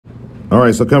All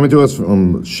right, so coming to us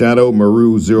from Shadow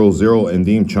Maru 00 and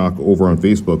Dame Chalk over on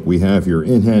Facebook, we have your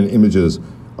in-hand images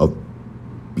of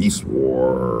Beast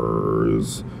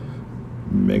Wars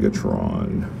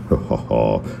Megatron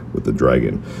with the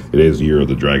dragon. It is Year of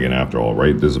the Dragon after all,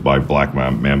 right? This is by Black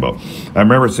Mamba. I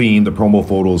remember seeing the promo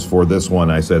photos for this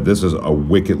one. I said, this is a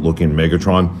wicked looking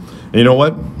Megatron. And you know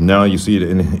what? Now you see it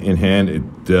in hand,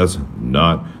 it does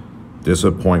not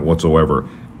disappoint whatsoever.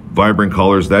 Vibrant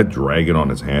colors, that dragon on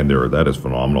his hand there, that is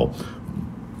phenomenal.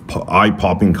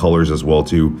 Eye-popping colors as well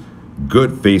too.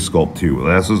 Good face sculpt too.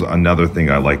 This is another thing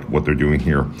I like what they're doing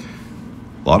here.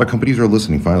 A lot of companies are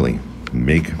listening finally.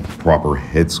 Make proper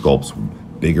head sculpts,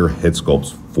 bigger head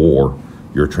sculpts for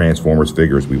your Transformers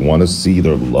figures. We want to see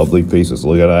their lovely faces.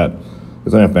 Look at that.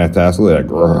 Isn't that fantastic? Look at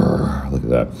that. Grrr. Look at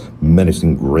that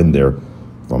menacing grin there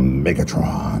from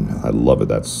Megatron. I love it.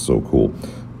 That's so cool.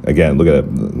 Again, look at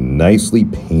it, nicely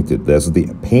painted. This is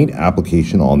the paint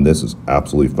application on this is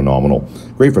absolutely phenomenal.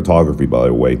 Great photography, by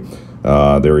the way.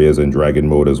 There he is in dragon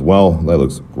mode as well. That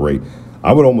looks great.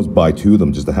 I would almost buy two of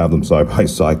them just to have them side by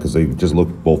side because they just look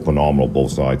both phenomenal,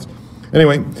 both sides.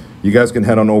 Anyway, you guys can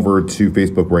head on over to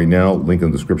Facebook right now. Link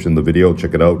in the description of the video.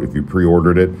 Check it out. If you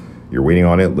pre-ordered it, you're waiting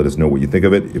on it, let us know what you think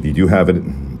of it. If you do have it,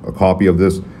 a copy of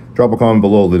this, drop a comment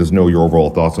below. Let us know your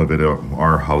overall thoughts on it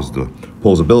are. How's the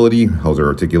posability, how's their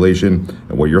articulation,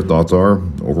 and what your thoughts are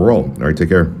overall. All right, take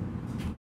care.